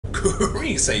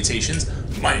Greetings, salutations.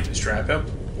 My name is DrapPep.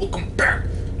 Welcome back to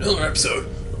another episode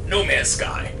of No Man's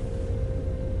Sky.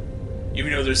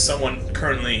 Even though there's someone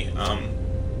currently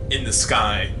in the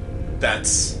sky,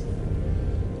 that's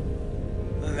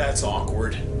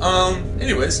awkward.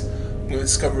 Anyways, I'm gonna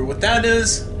discover what that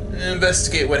is,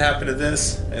 investigate what happened to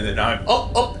this, and then I'm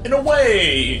up and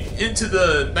away into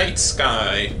the night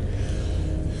sky.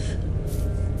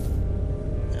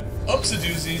 Ups a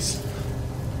doozies.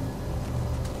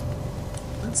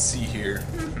 Let's see here.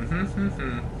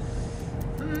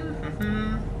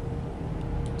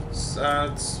 So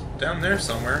it's down there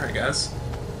somewhere, I guess.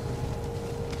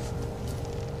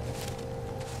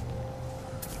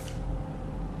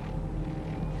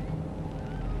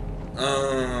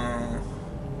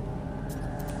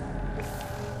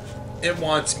 It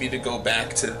wants me to go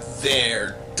back to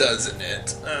there, doesn't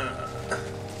it?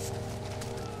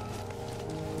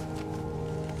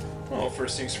 Well,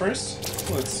 first things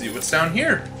first, let's see what's down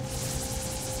here.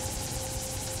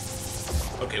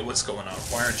 Okay, what's going on?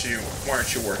 Why aren't you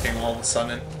working all of a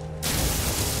sudden?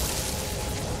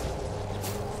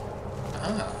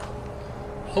 Ah.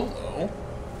 Hello.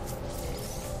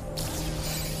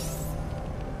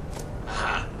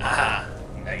 Ha,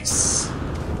 nice.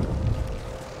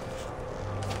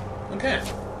 Okay.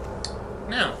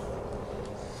 Now,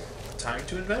 time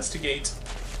to investigate.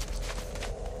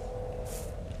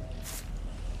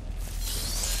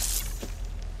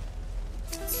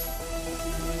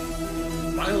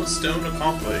 Milestone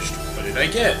accomplished. What did I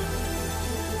get?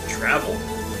 Travel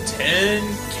 10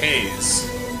 Ks.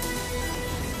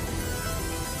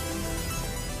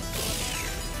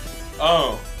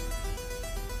 Oh.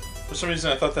 For some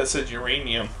reason I thought that said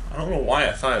uranium. I don't know why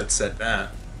I thought it said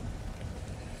that.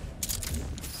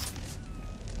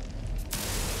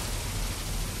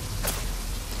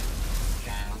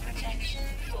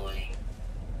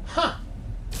 Huh. I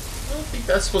don't think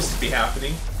that's supposed to be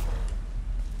happening.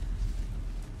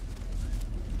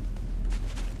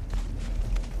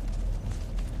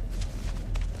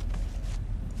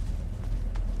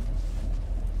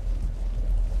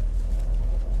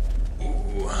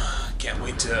 Can't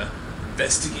wait to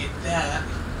investigate that.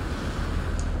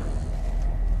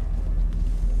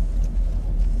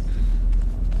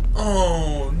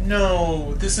 Oh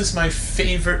no, this is my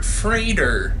favorite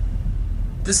freighter.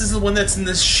 This is the one that's in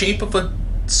the shape of a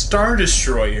Star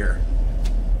Destroyer.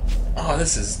 Oh,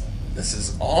 this is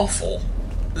awful.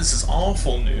 This is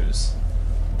awful news.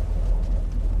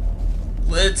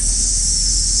 Let's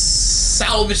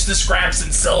salvage the scraps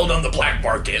and sell it on the black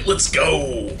market. Let's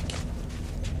go.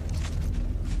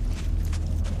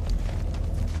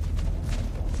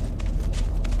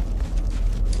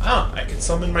 Ah, I can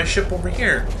summon my ship over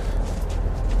here.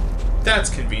 That's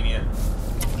convenient.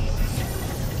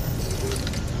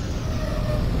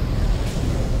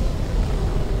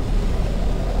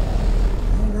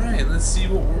 Alright, let's see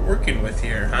what we're working with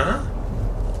here, huh?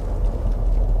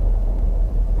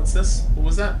 What's this? What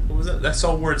was that? What was that? I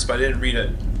saw words, but I didn't read it.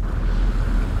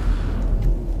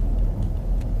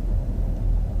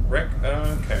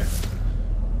 Okay.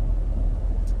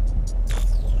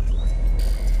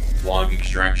 Log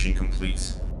extraction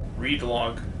complete. Read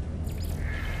log.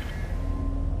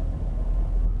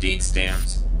 Date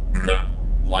stamps.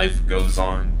 Life goes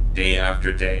on, day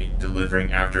after day,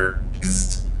 delivering after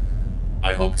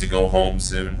I hope to go home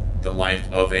soon. The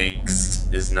life of a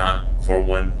is not for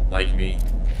one like me.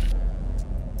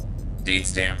 Date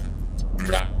stamp.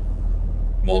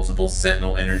 Multiple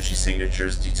sentinel energy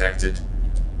signatures detected,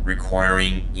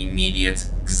 requiring immediate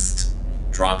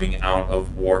dropping out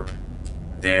of warp.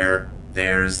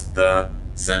 There's the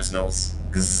Sentinels.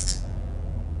 Gzzt.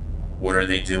 What are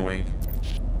they doing?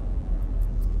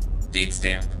 Date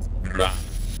stamp. Blah.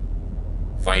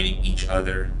 Fighting each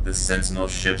other. The Sentinel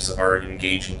ships are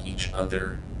engaging each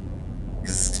other.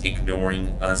 Gzzt.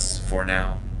 Ignoring us for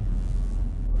now.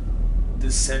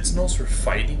 The Sentinels were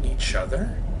fighting each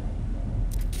other?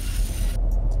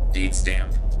 Date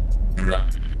stamp. Blah.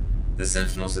 The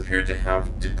Sentinels appear to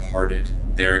have departed.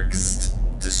 Their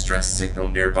distress signal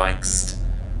nearby,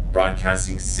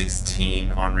 broadcasting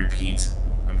 16 on repeat.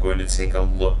 I'm going to take a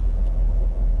look.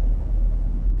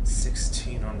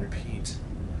 16 on repeat.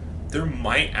 There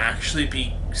might actually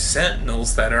be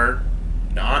Sentinels that are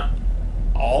not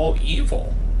all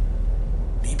evil.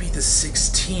 Maybe the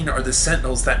 16 are the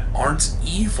Sentinels that aren't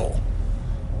evil.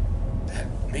 That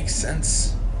makes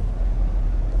sense.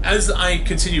 As I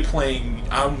continue playing,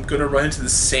 I'm gonna run into the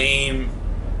same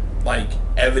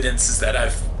evidences that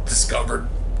I've discovered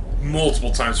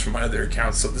multiple times from my other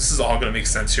accounts, so this is all going to make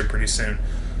sense here pretty soon.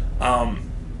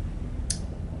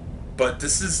 But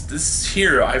this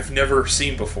here I've never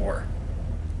seen before.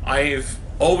 I've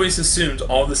always assumed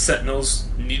all the Sentinels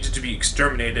needed to be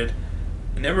exterminated.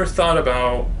 I never thought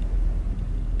about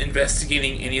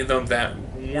investigating any of them that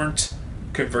weren't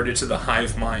converted to the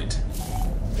hive mind.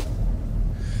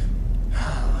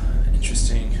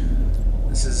 Interesting.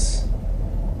 This has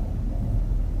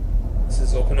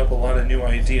opened up a lot of new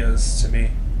ideas to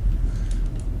me.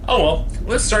 Oh well,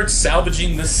 let's start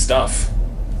salvaging this stuff.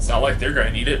 It's not like they're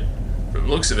gonna need it. From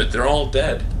the looks of it, they're all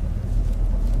dead.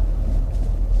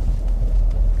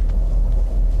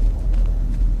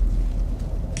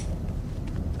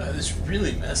 This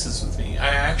really messes with me. I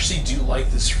actually do like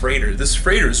this freighter. This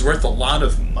freighter is worth a lot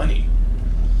of money.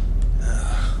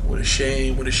 What a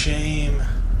shame, what a shame.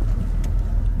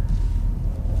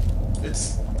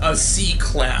 It's a C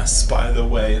class, by the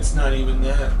way. It's not even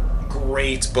that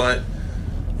great, but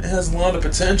it has a lot of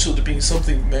potential to being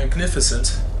something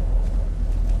magnificent.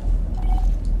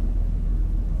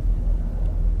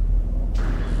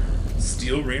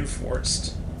 Steel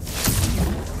reinforced.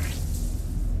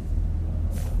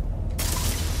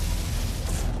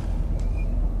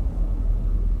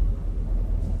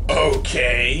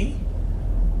 Okay.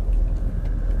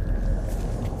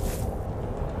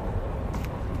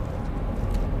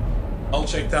 I'll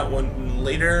check that one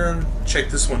later. Check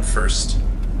this one first.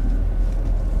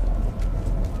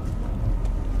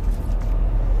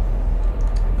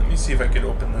 Let me see if I can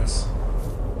open this.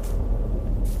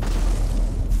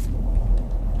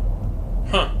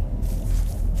 Huh.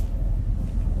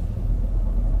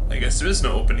 I guess there is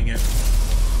no opening it.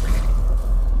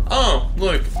 Oh,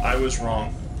 look, I was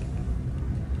wrong.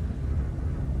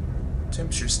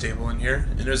 Temperature stable in here,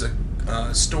 and there's a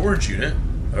storage unit,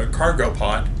 a cargo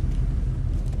pod.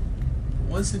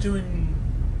 What's it doing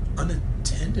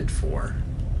unattended for?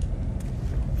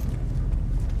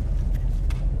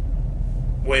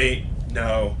 Wait,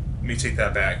 no. Let me take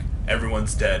that back.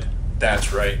 Everyone's dead.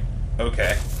 That's right.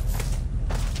 Okay.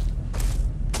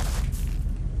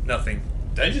 Nothing.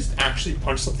 Did I just actually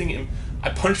punch something in? I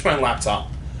punched my laptop.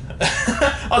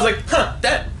 I was like, huh,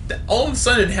 that all of a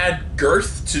sudden it had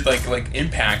girth to like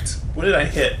impact. What did I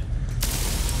hit?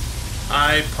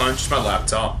 I punched my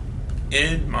laptop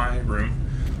in my room.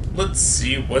 Let's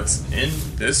see what's in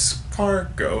this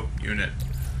cargo unit.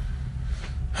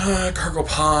 Cargo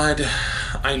pod.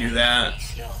 I knew that.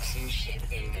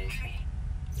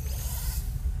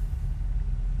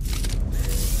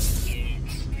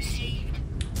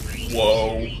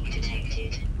 Whoa.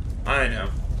 I know.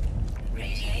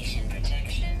 Radiation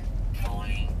protection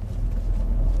falling.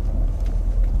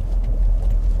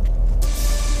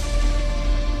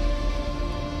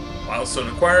 Milestone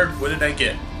acquired. What did I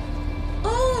get?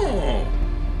 Oh.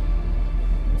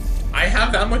 I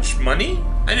have that much money?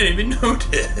 I didn't even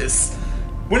notice.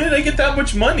 When did I get that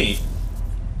much money?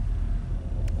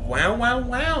 Wow, wow,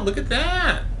 wow. Look at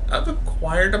that. I've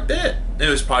acquired a bit. It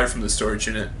was probably from the storage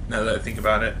unit, now that I think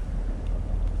about it.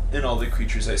 And all the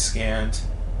creatures I scanned,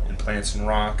 and plants and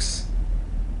rocks.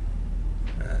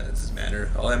 It doesn't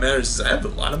matter. All that matters is I have a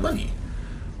lot of money.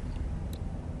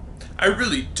 I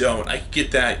really don't. I could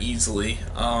get that easily.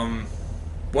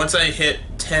 Once I hit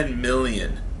 10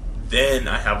 million, then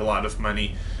I have a lot of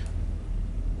money.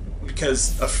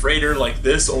 Because a freighter like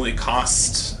this only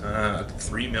costs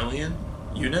 3 million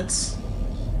units.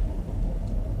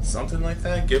 Something like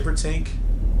that, give or take.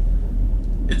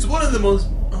 It's one of the most...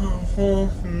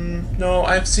 no,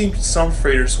 I've seen some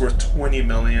freighters worth 20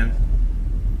 million.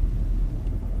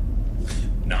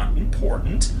 Not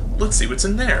important. Let's see what's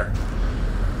in there.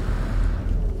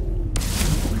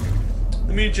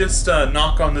 Let me just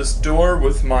knock on this door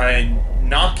with my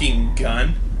knocking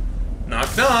gun.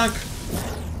 Knock, knock.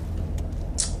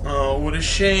 Oh, what a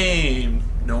shame.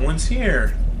 No one's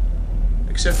here.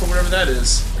 Except for whatever that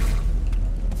is.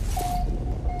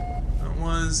 That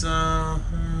was,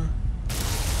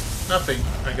 nothing,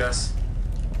 I guess.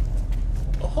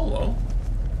 Oh, hello.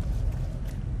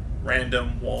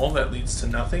 Random wall that leads to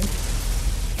nothing.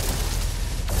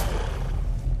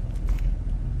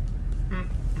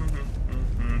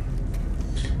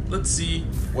 Let's see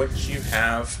what you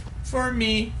have for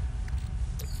me.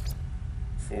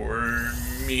 For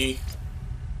me.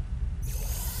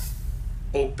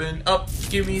 Open up,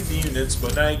 give me the units.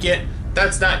 What I get?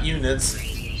 That's not units.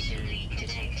 Radiation leak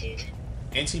detected.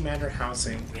 Antimatter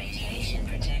housing. Radiation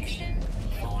protection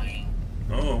falling.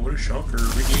 Oh, what a shocker.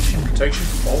 Radiation protection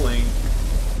falling.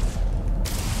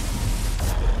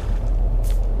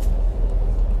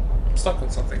 I'm stuck on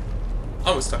something.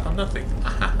 I was stuck on nothing.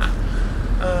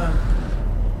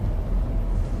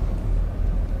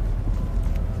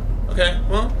 Okay,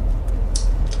 well.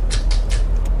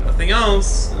 Nothing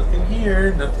else. Nothing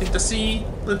here. Nothing to see.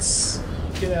 Let's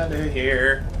get out of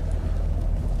here.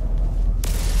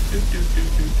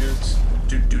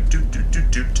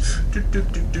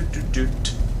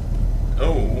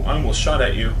 Oh, I almost shot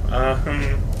at you.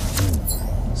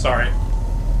 Sorry.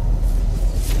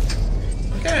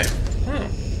 Okay.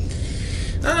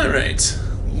 Alright.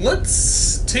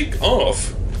 Let's take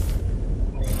off.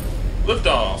 Lift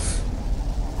off.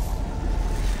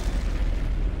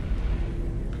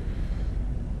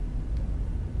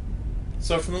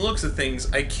 So from the looks of things,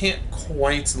 I can't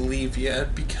quite leave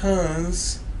yet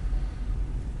because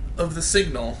of the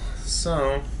signal.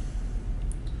 So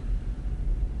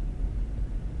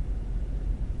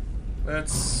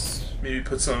let's maybe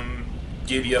put some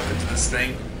giddy up into this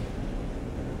thing.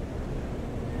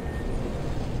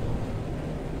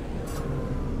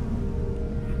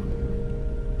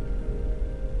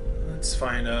 Let's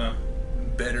find a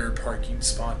better parking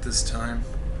spot this time.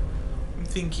 I'm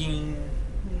thinking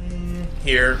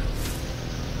here.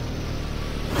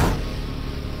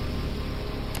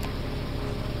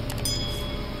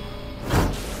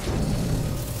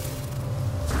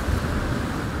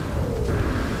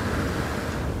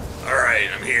 Alright,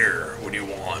 I'm here. What do you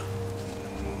want?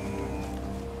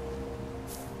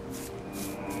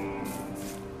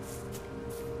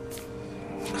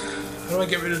 How do I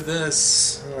get rid of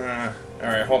this?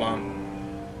 Alright, hold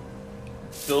on.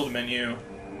 Build menu.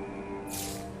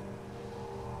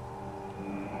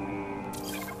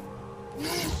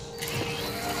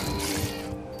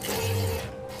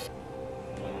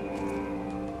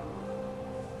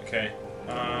 Okay.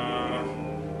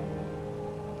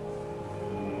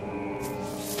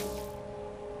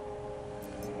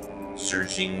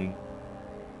 Searching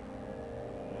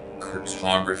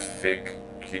cartographic.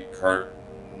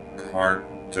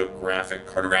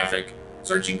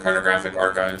 Searching cartographic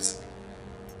archives.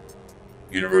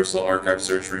 Universal Archive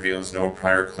search reveals no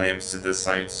prior claims to this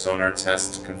site. Sonar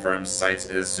test confirms site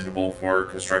is suitable for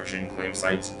construction. Claim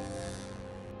site.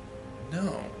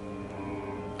 No.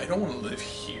 I don't want to live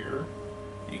here.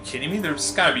 Are you kidding me?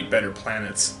 There's gotta be better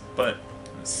planets, but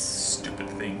this stupid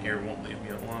thing here won't leave me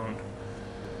alone.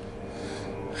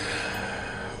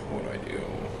 What do I do?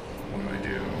 What do I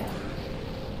do?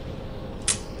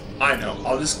 I know.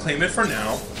 I'll just claim it for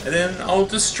now, and then I'll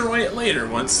destroy it later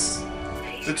once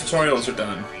the tutorials are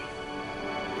done.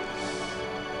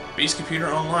 Base computer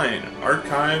online.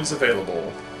 Archives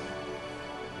available.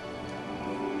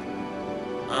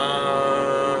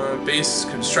 Base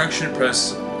construction,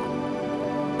 press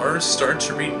R start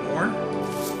to read more.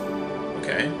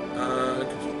 Okay.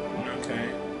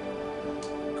 Okay.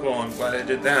 Cool, I'm glad I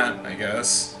did that, I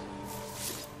guess.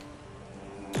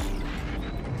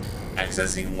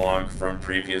 Accessing log from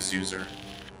previous user.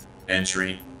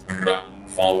 Entry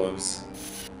follows.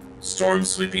 Storm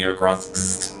sweeping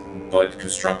across but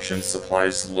construction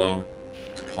supplies low.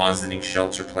 Depositing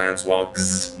shelter plans while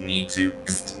need to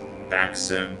back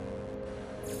soon.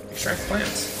 Extract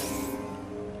plants.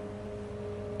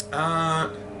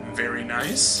 Very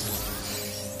nice.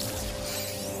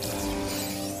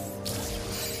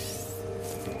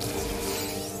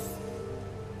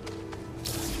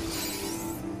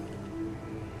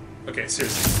 Okay,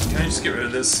 seriously, can I just get rid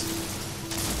of this?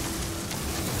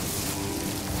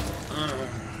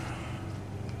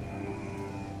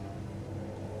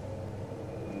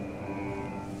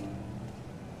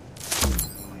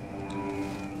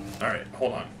 Alright,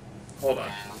 hold on. Hold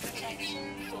on.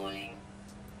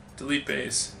 Delete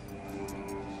base.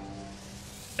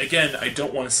 Again, I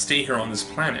don't want to stay here on this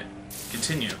planet.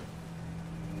 Continue.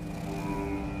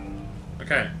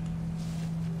 Okay.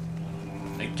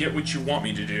 I get what you want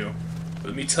me to do. But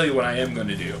let me tell you what I am going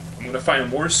to do. I'm going to find a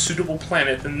more suitable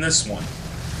planet than this one.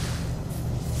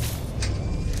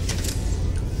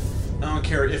 I don't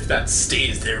care if that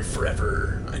stays there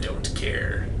forever. I don't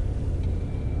care.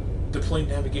 Deploy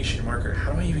navigation marker.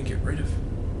 How do I even get rid of...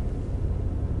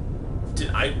 Did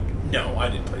I... No, I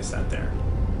didn't place that there.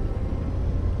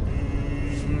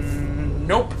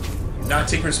 Nope. Not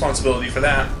take responsibility for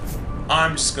that.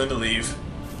 I'm just going to leave.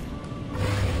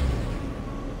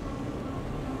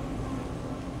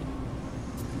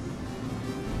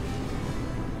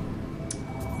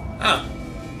 Ah.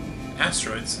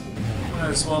 Asteroids. Might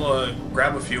as well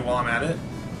grab a few while I'm at it.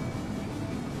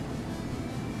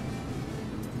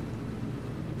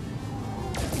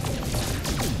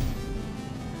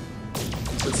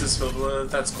 What's this filled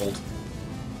with? That's gold.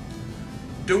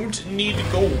 Don't need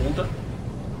gold.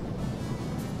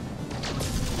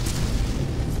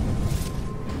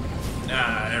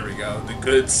 Ah, there we go. The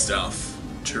good stuff.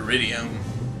 Teridium.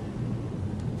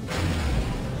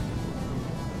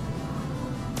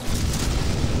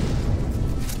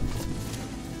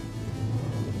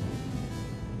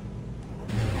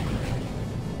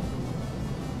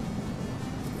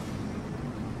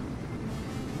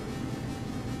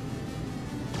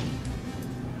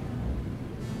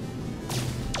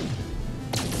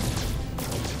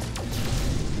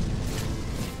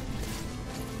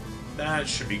 That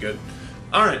should be good.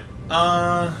 Alright,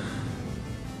 how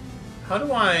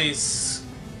do I...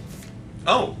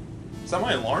 Oh, is that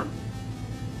my alarm?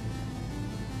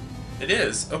 It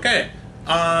is. Okay.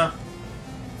 Let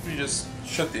me just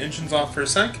shut the engines off for a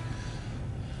sec.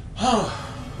 I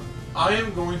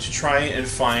am going to try and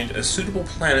find a suitable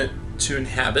planet to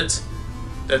inhabit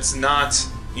that's not,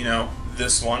 you know,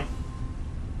 this one.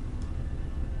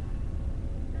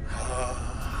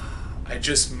 I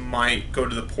just might go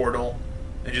to the portal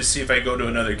and just see if I go to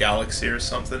another galaxy or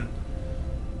something.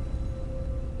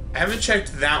 I haven't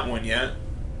checked that one yet.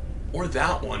 Or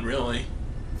that one, really.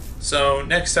 So,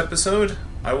 next episode,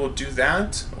 I will do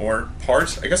that. Or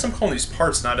parts. I guess I'm calling these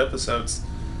parts, not episodes.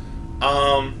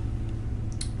 But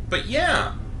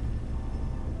yeah.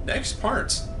 Next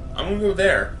part. I'm going to go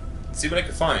there. See what I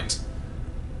can find.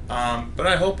 But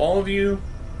I hope all of you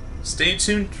stay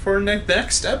tuned for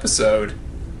next episode.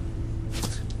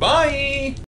 Bye!